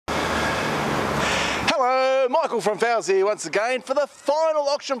Michael from Fowles here once again for the final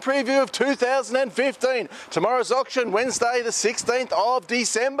auction preview of 2015. Tomorrow's auction, Wednesday the 16th of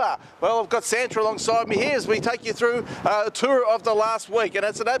December. Well, I've got Santa alongside me here as we take you through a tour of the last week, and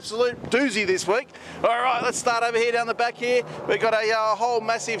it's an absolute doozy this week. All right, let's start over here down the back here. We've got a whole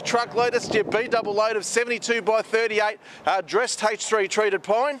massive truckload. It's your B double load of 72 by 38 dressed H3 treated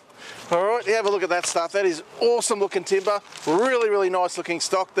pine. All right, have a look at that stuff. That is awesome looking timber. Really nice looking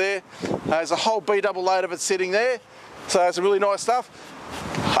stock there. There's a whole B double load of it sitting there. So it's really nice stuff.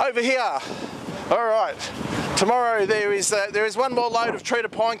 Over here, all right, tomorrow there is one more load of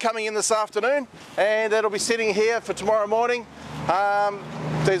treated pine coming in this afternoon, and that'll be sitting here for tomorrow morning.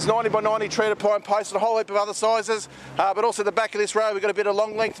 There's 90 by 90 treated pine posted, a whole heap of other sizes, but also the back of this row we've got a bit of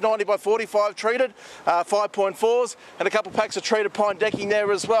long length 90 by 45 treated, 5.4s, and a couple packs of treated pine decking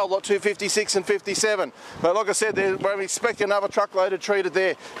there as well, lot 256 and 57. But like I said, we're expecting another truckload of treated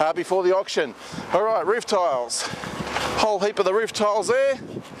there before the auction. All right, roof tiles, whole heap of the roof tiles there.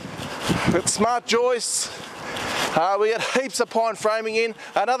 We've got smart joists. We got heaps of pine framing in,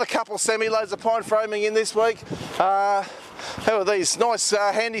 another couple of semi-loads of pine framing in this week. How are these? Nice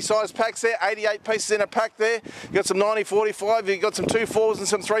handy size packs there, 88 pieces in a pack there. You've got some 90-45, you've got some 2.4s and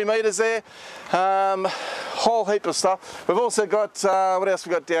some 3 metres there. Whole heap of stuff. We've also got, what else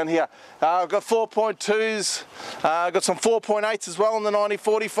we got down here? I've got 4.2s, got some 4.8s as well in the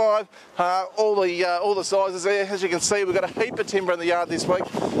 90-45. All the sizes there. As you can see, we've got a heap of timber in the yard this week.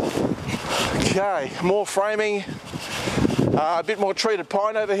 Okay, more framing, a bit more treated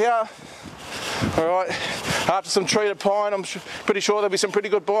pine over here. All right, after some treated pine, I'm pretty sure there'll be some pretty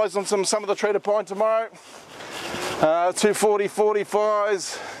good buys on some of the treated pine tomorrow. 240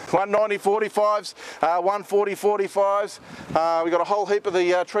 45s, 190 45s, 140 45s. We've got a whole heap of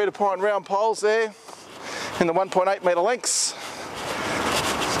the treated pine round poles there in the 1.8 metre lengths.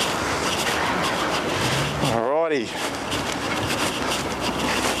 Alrighty.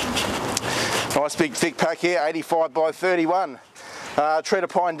 Nice big thick pack here, 85 by 31. Treated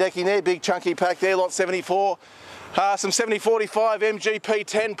pine decking there, big chunky pack there, lot 74. Some 70-45 MGP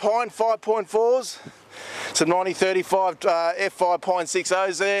 10 pine, 5.4s. Some 90-35 F5 pine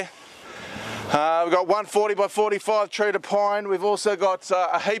 6.0s there. We've got 140 by 45 treated pine. We've also got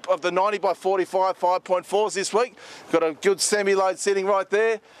a heap of the 90 by 45 5.4s this week. Got a good semi-load sitting right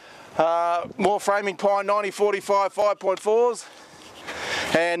there. More framing pine, 90-45 5.4s.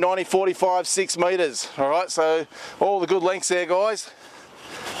 And 90-45 6 metres. All right, so all the good lengths there, guys.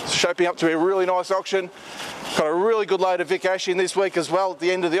 It's shaping up to be a really nice auction. Got a really good load of Vic Ash in this week as well at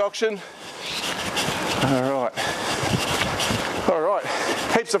the end of the auction. All right,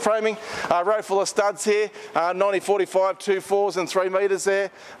 heaps of framing. Row full of studs here. 90-45 2.4s and 3 metres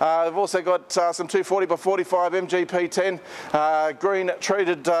there. We've also got some 240 by 45 MGP 10 green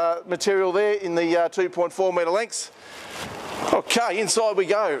treated material there in the 2.4 metre lengths. Okay, inside we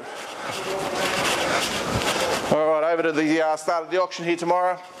go. All right, over to the start of the auction here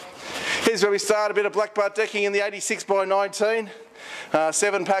tomorrow. Here's where we start, a bit of blackbutt decking in the 86 by 19.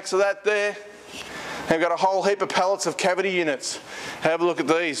 7 packs of that there. And we've got a whole heap of pallets of cavity units. Have a look at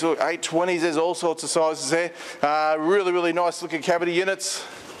these. Look, 820s, there's all sorts of sizes there. Really nice looking cavity units.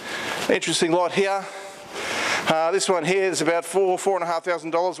 Interesting lot here. This one here is about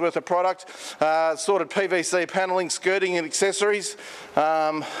 $4,500 worth of product. Sorted PVC panelling, skirting and accessories.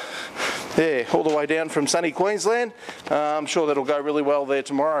 Yeah, all the way down from sunny Queensland. I'm sure that'll go really well there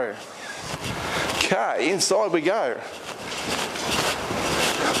tomorrow. Okay, inside we go.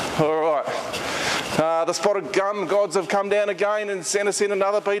 All right. The spotted gum gods have come down again and sent us in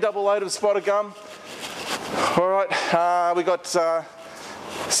another B double load of spotted gum. All right, we got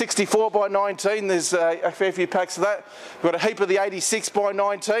 64 by 19, there's a fair few packs of that. We've got a heap of the 86 by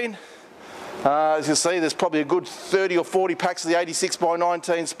 19. As you can see, there's probably a good 30 or 40 packs of the 86 by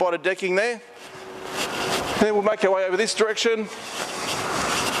 19 spotted decking there. Then we'll make our way over this direction.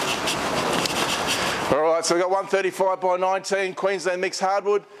 Alright, so we've got 135 by 19 Queensland mixed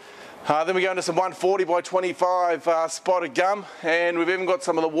hardwood. Then we go into some 140 by 25 spotted gum, and we've even got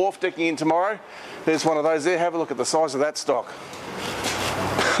some of the wharf decking in tomorrow. There's one of those there. Have a look at the size of that stock.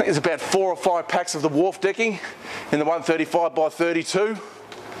 There's about 4 or 5 packs of the wharf decking in the 135 by 32.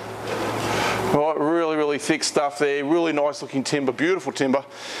 Right, really thick stuff there. Really nice looking timber, beautiful timber.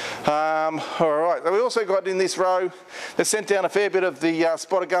 All right, we also got in this row, they sent down a fair bit of the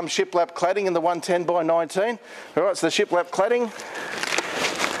spotted gum shiplap cladding in the 110 by 19. All right, so the shiplap cladding.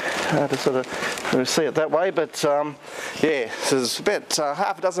 To sort of see it that way, but yeah, so there's about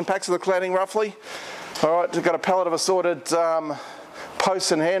half a dozen packs of the cladding roughly. All right, we've got a pallet of assorted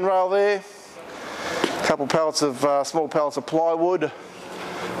posts and handrail there. A couple pallets of small pallets of plywood.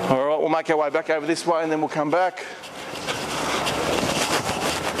 All right, we'll make our way back over this way and then we'll come back.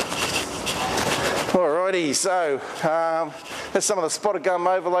 Alrighty, so there's some of the spotted gum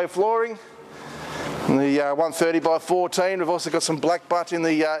overlay flooring. And the 130 by 14. We've also got some black butt in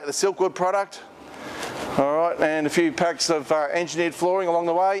the Silkwood product. Alright, and a few packs of engineered flooring along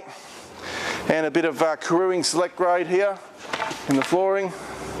the way. And a bit of Karooing select grade here in the flooring.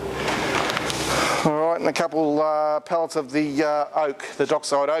 Alright, and a couple pallets of the oak, the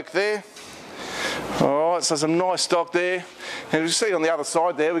dockside oak there. Alright, so some nice stock there. And you see on the other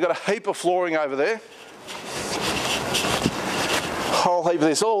side there, we've got a heap of flooring over there. Whole heap of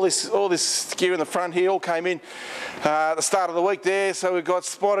this, all this gear in the front here all came in at the start of the week there. So we've got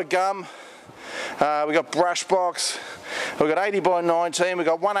spotted gum, we've got brush box, we've got 80 by 19, we've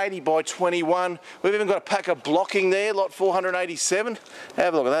got 180 by 21. We've even got a pack of blocking there, lot 487.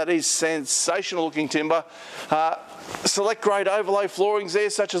 Have a look at that, it is sensational looking timber. Select grade overlay floorings there,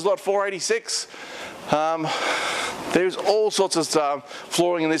 such as lot 486. There's all sorts of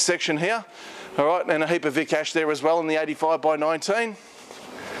flooring in this section here. Alright, and a heap of Vic Ash there as well in the 85 by 19.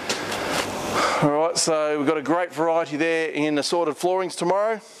 Alright, so we've got a great variety there in assorted floorings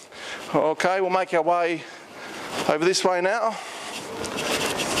tomorrow. Okay, we'll make our way over this way now.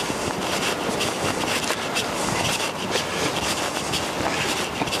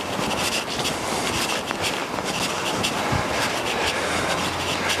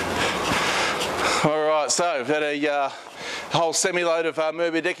 Alright, so we've had a whole semi-load of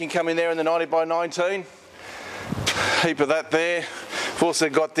Merbia decking come in there in the 90 by 19. Heap of that there. We've also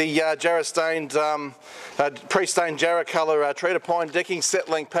got the Jarrah stained, pre-stained Jarrah colour treated pine decking set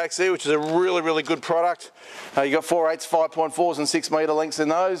length packs there, which is a really good product. You got 4/8, 5.4s and 6 metre lengths in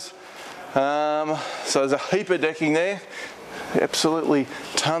those. So there's a heap of decking there. Absolutely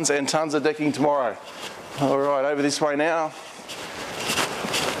tons and tons of decking tomorrow. Alright, over this way now.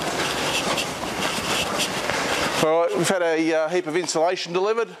 Alright, we've had a heap of insulation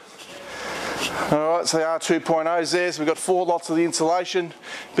delivered. Alright, so they are 2.0s there, so we've got 4 lots of the insulation,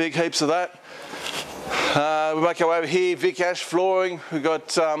 big heaps of that. We make our way over here, Vic Ash flooring. We've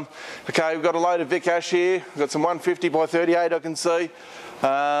got, okay, we've got a load of Vic Ash here. We've got some 150 by 38 I can see.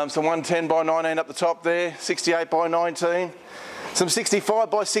 Some 110 by 19 up the top there, 68 by 19. Some 65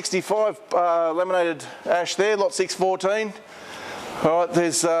 by 65 laminated ash there, lot 614. Alright,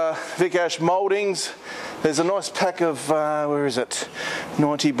 there's Vic Ash mouldings. There's a nice pack of, where is it?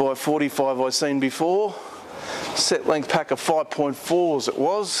 90 by 45 I've seen before. Set length pack of 5.4s it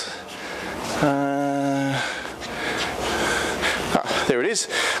was. There it is.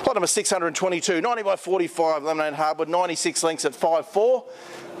 Lot number 622, 90 by 45 laminated hardwood, 96 lengths at 5.4.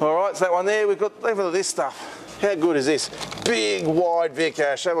 Alright, so that one there, we've got, look at this stuff. How good is this? Big, wide Vic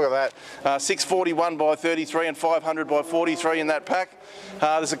Ash, have a look at that. 641 by 33 and 500 by 43 in that pack.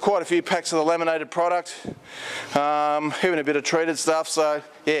 There's quite a few packs of the laminated product, even a bit of treated stuff. So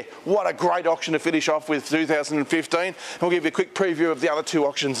yeah, what a great auction to finish off with 2015. And we'll give you a quick preview of the other 2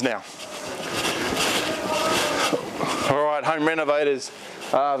 auctions now. All right, home renovators.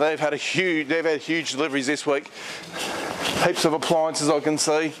 They've had huge deliveries this week. Heaps of appliances I can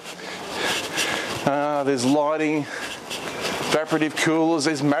see. There's lighting, evaporative coolers,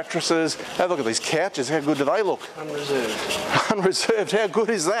 there's mattresses. Have a look at these couches, how good do they look? Unreserved. Unreserved, how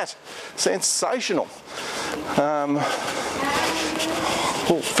good is that? Sensational.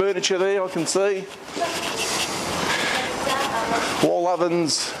 Furniture there I can see. Wall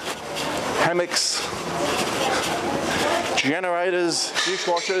ovens, hammocks, generators,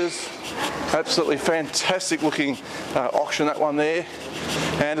 dishwashers. Absolutely fantastic looking auction, that one there.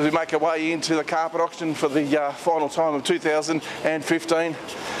 And as we make our way into the carpet auction for the final time of 2015,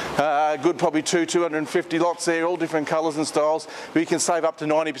 good probably 250 lots there, all different colours and styles. We can save up to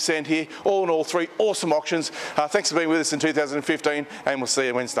 90% here. All in all, 3 awesome auctions. Thanks for being with us in 2015, and we'll see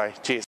you Wednesday. Cheers.